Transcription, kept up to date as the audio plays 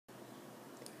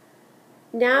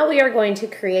now we are going to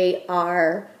create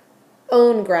our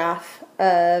own graph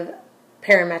of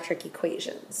parametric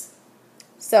equations.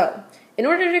 So, in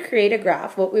order to create a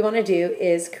graph, what we want to do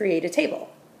is create a table.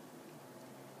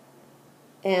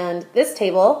 And this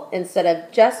table, instead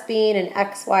of just being an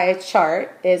XY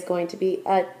chart, is going to be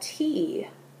a T,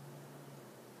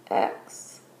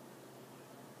 X,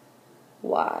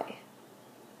 Y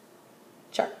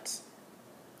chart.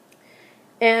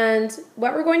 And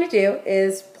what we're going to do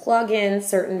is plug in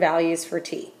certain values for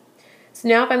T. So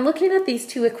now if I'm looking at these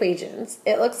two equations,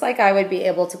 it looks like I would be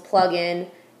able to plug in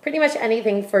pretty much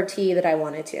anything for T that I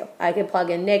wanted to. I could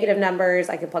plug in negative numbers,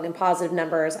 I could plug in positive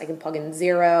numbers, I can plug in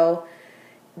 0.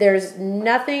 There's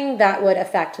nothing that would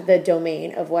affect the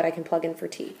domain of what I can plug in for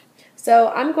T. So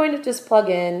I'm going to just plug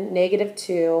in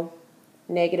 -2,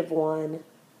 -1,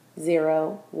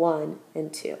 0, 1,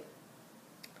 and 2.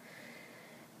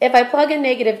 If I plug in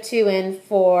 -2 in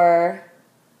for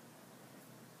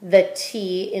the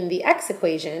T in the X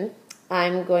equation,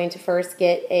 I'm going to first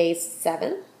get a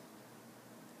 7,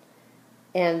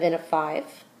 and then a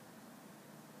 5,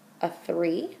 a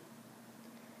 3,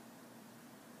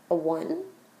 a 1,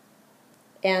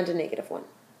 and a -1.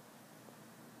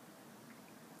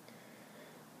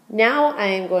 Now I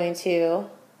am going to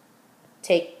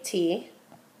take T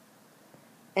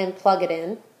and plug it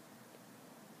in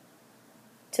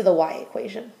to the Y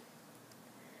equation.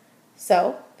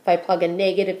 So if I plug a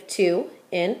 -2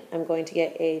 in, I'm going to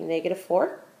get a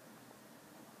 -4,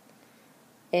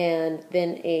 and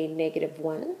then a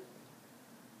 -1,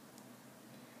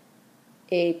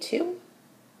 a 2,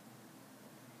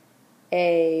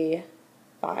 a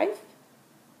 5,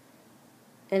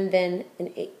 and then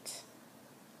an 8.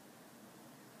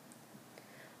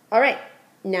 All right,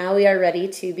 now we are ready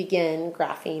to begin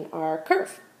graphing our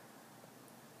curve.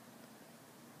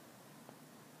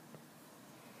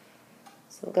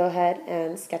 So we'll go ahead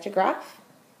and sketch a graph.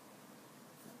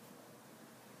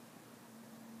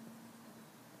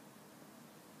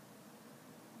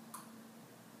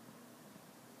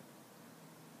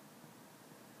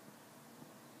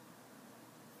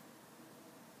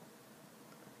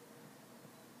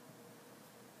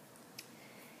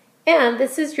 And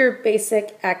this is your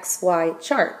basic XY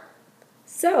chart.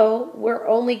 So we're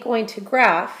only going to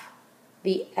graph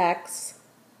the X,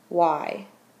 Y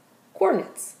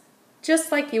coordinates,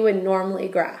 just like you would normally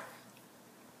graph.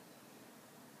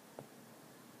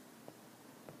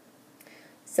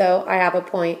 So I have a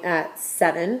point at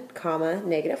 7,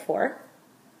 -4.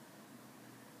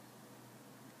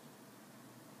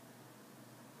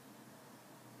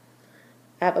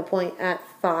 I have a point at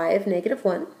 5,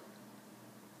 -1.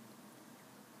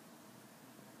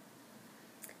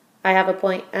 I have a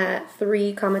point at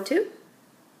 3, 2.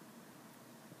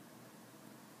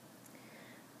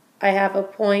 I have a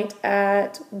point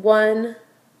at 1,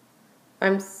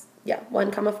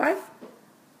 5.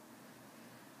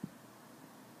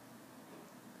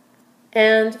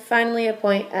 And finally a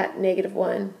point at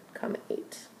 -1,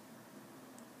 8.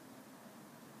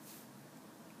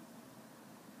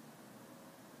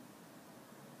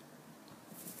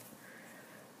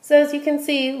 So as you can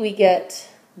see, we get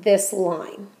this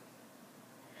line.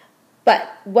 But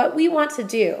what we want to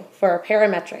do for our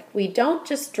parametric, we don't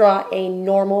just draw a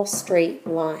normal straight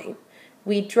line.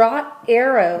 We draw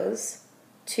arrows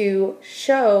to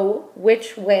show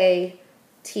which way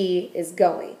T is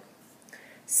going.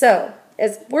 So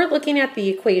as we're looking at the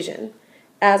equation,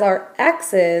 as our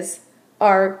x's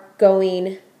are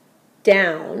going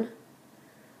down,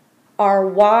 our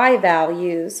y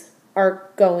values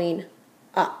are going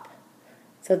up.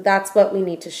 So that's what we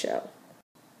need to show.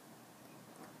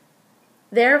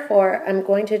 Therefore, I'm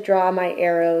going to draw my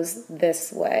arrows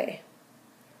this way.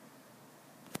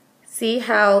 See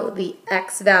how the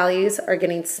x values are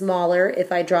getting smaller if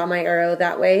I draw my arrow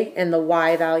that way, and the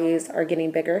y values are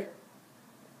getting bigger?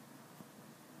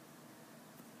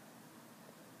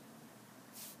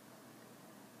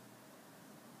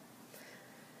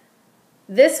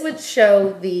 This would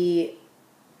show the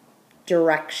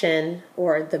direction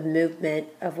or the movement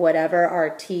of whatever our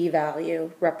t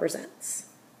value represents.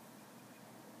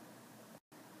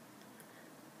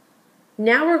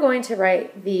 Now we're going to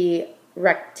write the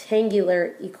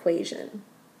rectangular equation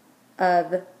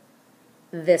of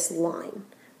this line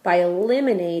by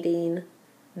eliminating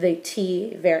the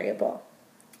t variable.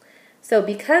 So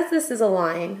because this is a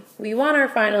line, we want our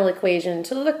final equation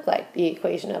to look like the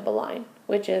equation of a line,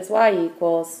 which is y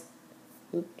equals,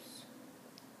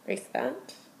 erase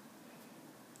that,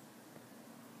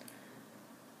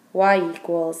 y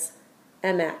equals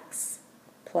mx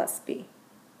plus b.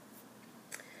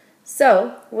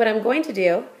 So what I'm going to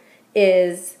do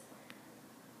is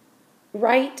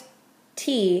write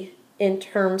t in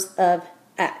terms of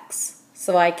x.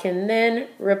 So I can then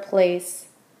replace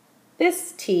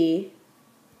this t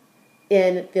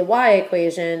in the y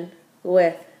equation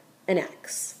with an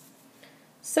x.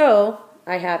 So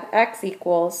I have x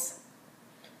equals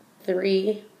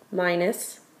 3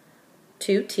 minus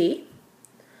 2t.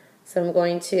 So I'm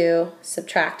going to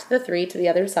subtract the 3 to the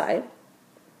other side.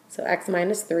 So x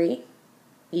minus 3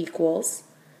 equals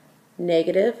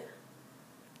negative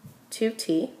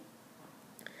 2t.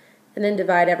 And then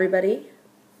divide everybody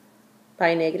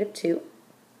by negative 2.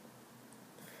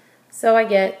 So I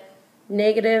get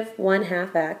negative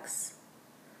 1/2 x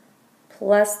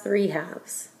plus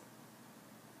 3/2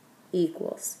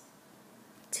 equals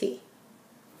t.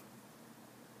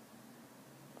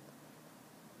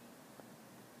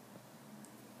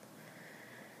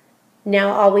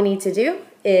 Now all we need to do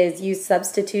is use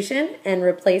substitution and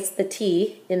replace the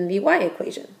t in the y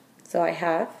equation. So I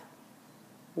have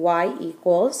y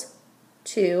equals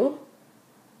 2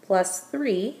 plus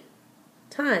 3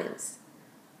 times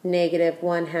negative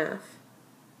 1/2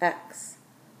 x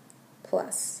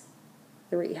plus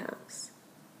 3/2.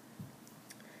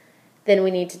 Then we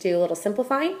need to do a little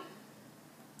simplifying.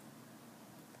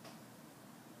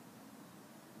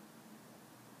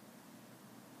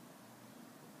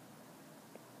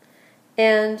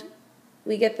 And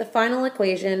we get the final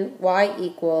equation, y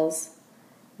equals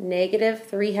negative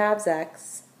 3/2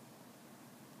 x.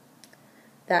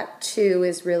 That 2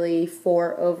 is really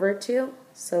 4 over 2,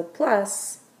 so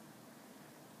plus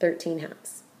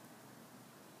 13/2.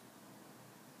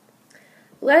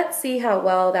 Let's see how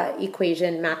well that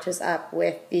equation matches up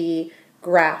with the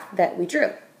graph that we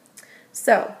drew.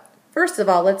 So, first of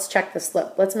all, let's check the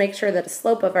slope. Let's make sure that the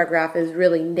slope of our graph is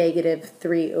really negative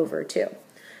 3 over 2.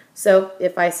 So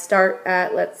if I start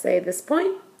at, let's say, this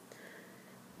point,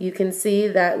 you can see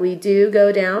that we do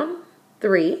go down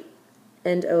 3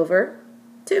 and over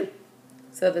 2.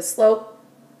 So the slope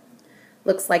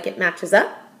looks like it matches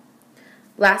up.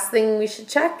 Last thing we should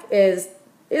check is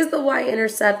the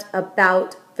y-intercept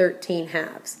about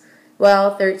 13/2?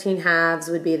 Well, 13/2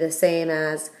 would be the same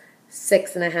as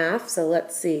 6.5. So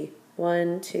let's see,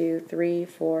 1, 2, 3,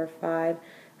 4, 5,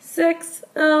 6.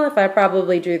 Oh, if I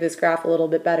probably drew this graph a little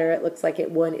bit better, it looks like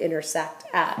it would intersect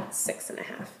at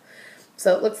 6.5.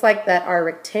 So it looks like that our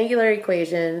rectangular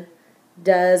equation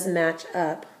does match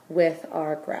up with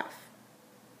our graph.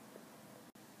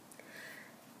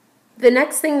 The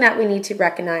next thing that we need to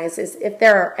recognize is if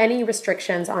there are any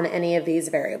restrictions on any of these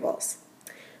variables.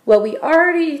 Well, we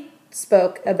already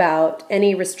spoke about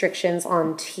any restrictions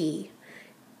on t.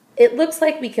 It looks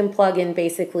like we can plug in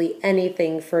basically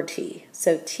anything for t,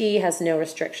 so t has no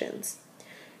restrictions.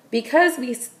 Because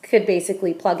we could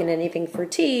basically plug in anything for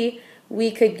t,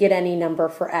 we could get any number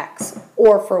for x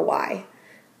or for y.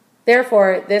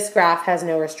 Therefore, this graph has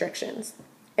no restrictions.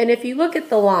 And if you look at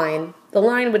the line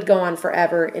would go on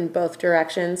forever in both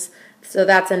directions, so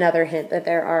that's another hint that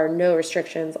there are no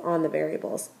restrictions on the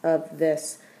variables of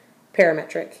this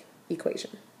parametric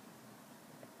equation.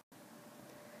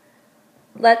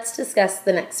 Let's discuss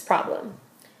the next problem.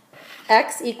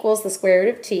 X equals the square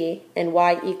root of t and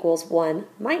y equals 1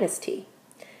 minus t.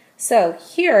 So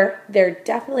here, there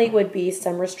definitely would be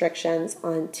some restrictions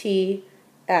on t,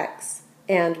 x,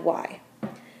 and y.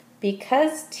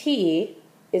 Because t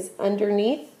is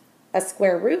underneath a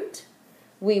square root,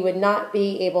 we would not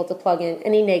be able to plug in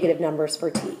any negative numbers for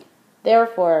t.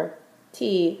 Therefore,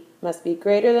 t must be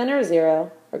greater than or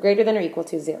 0, or greater than or equal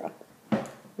to 0.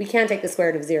 We can't take the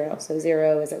square root of 0, so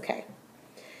 0 is okay.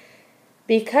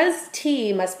 Because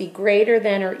t must be greater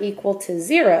than or equal to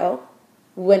 0,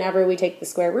 whenever we take the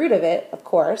square root of it, of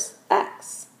course,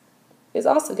 x is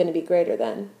also going to be greater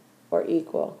than or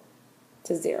equal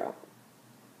to 0.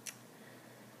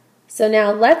 So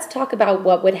now let's talk about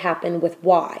what would happen with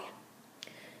y.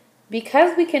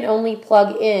 Because we can only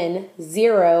plug in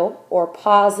 0 or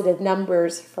positive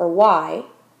numbers for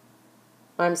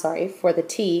for the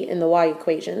t in the y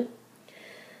equation,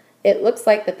 it looks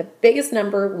like that the biggest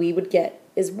number we would get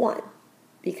is 1,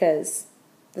 because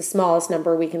the smallest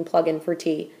number we can plug in for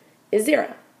t is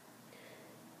 0.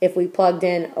 If we plugged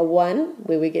in a 1,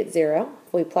 we would get 0.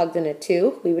 If we plugged in a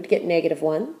 2, we would get negative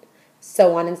 1,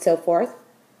 so on and so forth.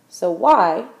 So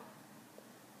y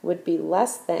would be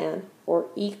less than or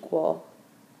equal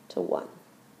to 1.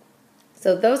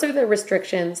 So those are the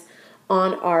restrictions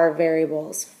on our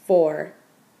variables for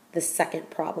the second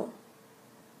problem.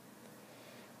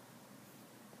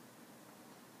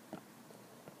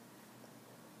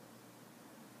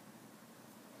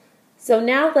 So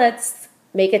now let's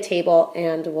make a table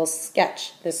and we'll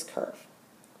sketch this curve.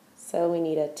 So we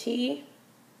need a t,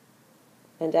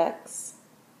 and x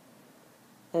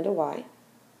and a y.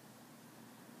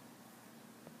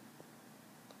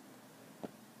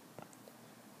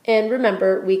 And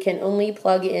remember, we can only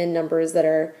plug in numbers that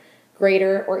are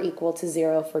greater or equal to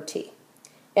 0 for t.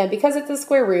 And because it's a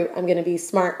square root, I'm going to be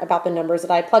smart about the numbers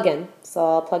that I plug in. So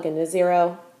I'll plug in a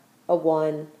 0, a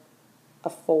 1, a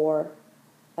 4,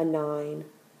 a 9,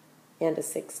 and a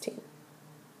 16.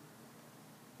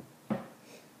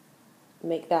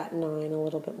 Make that 9 a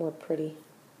little bit more pretty.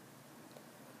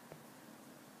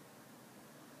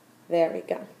 There we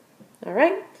go. All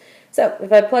right. So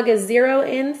if I plug a 0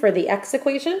 in for the x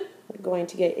equation, I'm going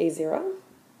to get a 0.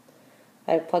 If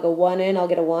I plug a 1 in, I'll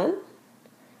get a 1.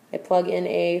 I plug in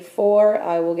a 4,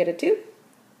 I will get a 2.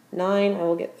 9, I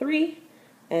will get 3.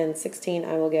 And 16,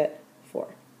 I will get 4.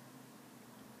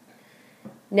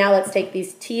 Now let's take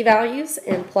these t values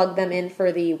and plug them in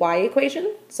for the y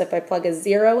equation. So if I plug a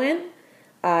 0 in,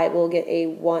 I will get a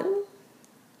 1.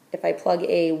 If I plug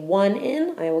a 1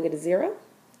 in, I will get a 0.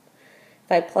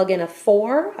 If I plug in a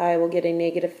 4, I will get a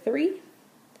negative 3.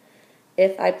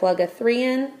 If I plug a 3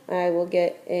 in, I will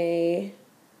get a...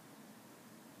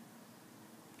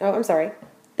 Oh, I'm sorry.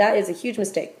 That is a huge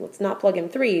mistake. Let's not plug in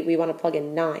 3. We want to plug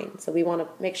in 9. So we want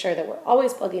to make sure that we're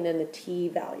always plugging in the t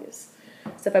values.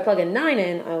 So if I plug a 9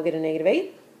 in, I will get a negative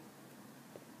 8.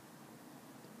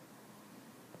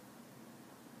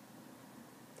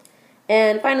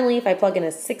 And finally, if I plug in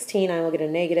a 16, I will get a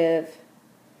negative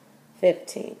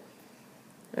 15.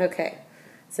 Okay,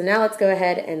 so now let's go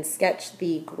ahead and sketch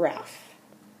the graph.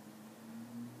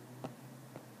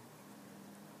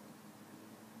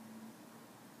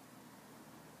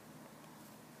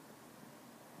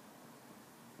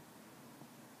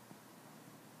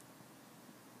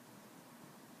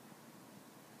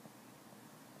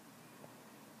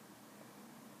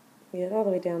 We get all the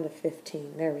way down to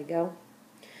 15. There we go.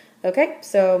 Okay,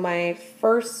 so my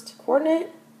first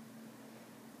coordinate,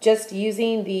 just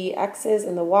using the x's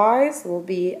and the y's, will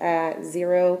be at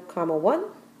 0, 1.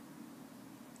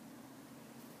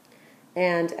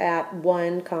 And at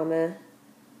 1,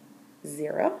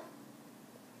 0.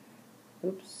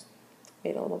 Oops,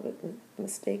 made a little bit of a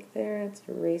mistake there. Let's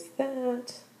erase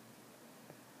that.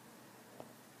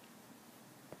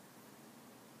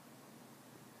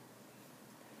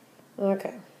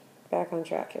 Okay, back on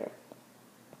track here.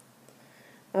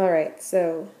 All right,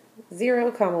 so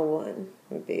 0, 1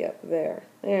 would be up there.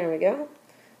 There we go.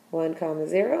 1,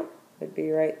 0 would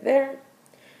be right there.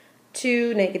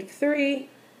 2, negative 3.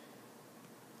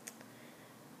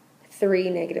 3,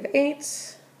 negative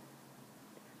 8.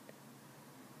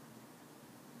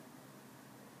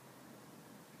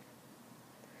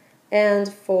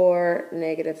 And 4,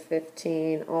 negative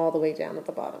 15, all the way down at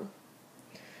the bottom.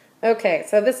 Okay,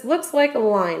 so this looks like a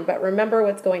line, but remember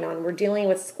what's going on. We're dealing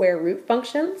with square root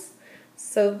functions.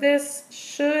 So this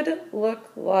should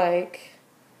look like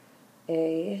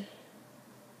a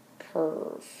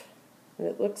curve. And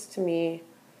it looks to me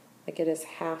like it is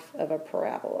half of a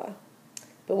parabola.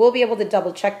 But we'll be able to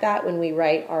double check that when we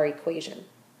write our equation.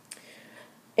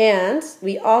 And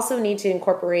we also need to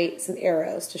incorporate some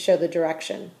arrows to show the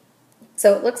direction.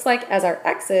 So it looks like as our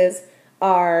x's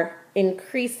are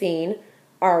increasing,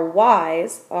 our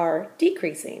y's are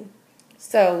decreasing.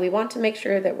 So we want to make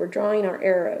sure that we're drawing our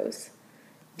arrows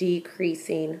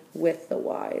decreasing with the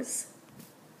y's.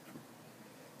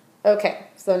 Okay,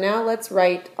 so now let's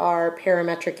write our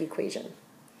parametric equation.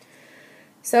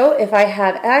 So if I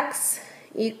have x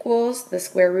equals the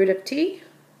square root of t,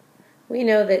 we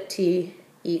know that t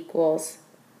equals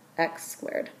x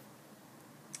squared.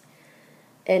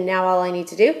 And now all I need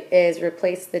to do is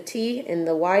replace the t in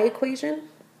the y equation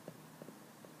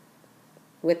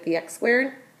with the x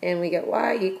squared, and we get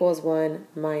y equals 1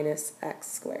 minus x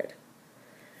squared.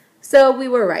 So we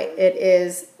were right, it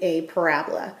is a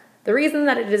parabola. The reason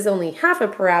that it is only half a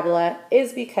parabola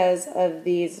is because of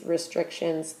these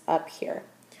restrictions up here.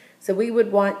 So we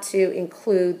would want to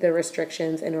include the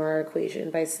restrictions in our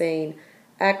equation by saying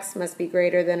x must be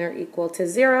greater than or equal to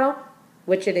 0,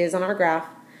 which it is on our graph,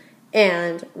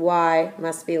 and y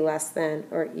must be less than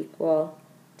or equal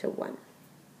to 1.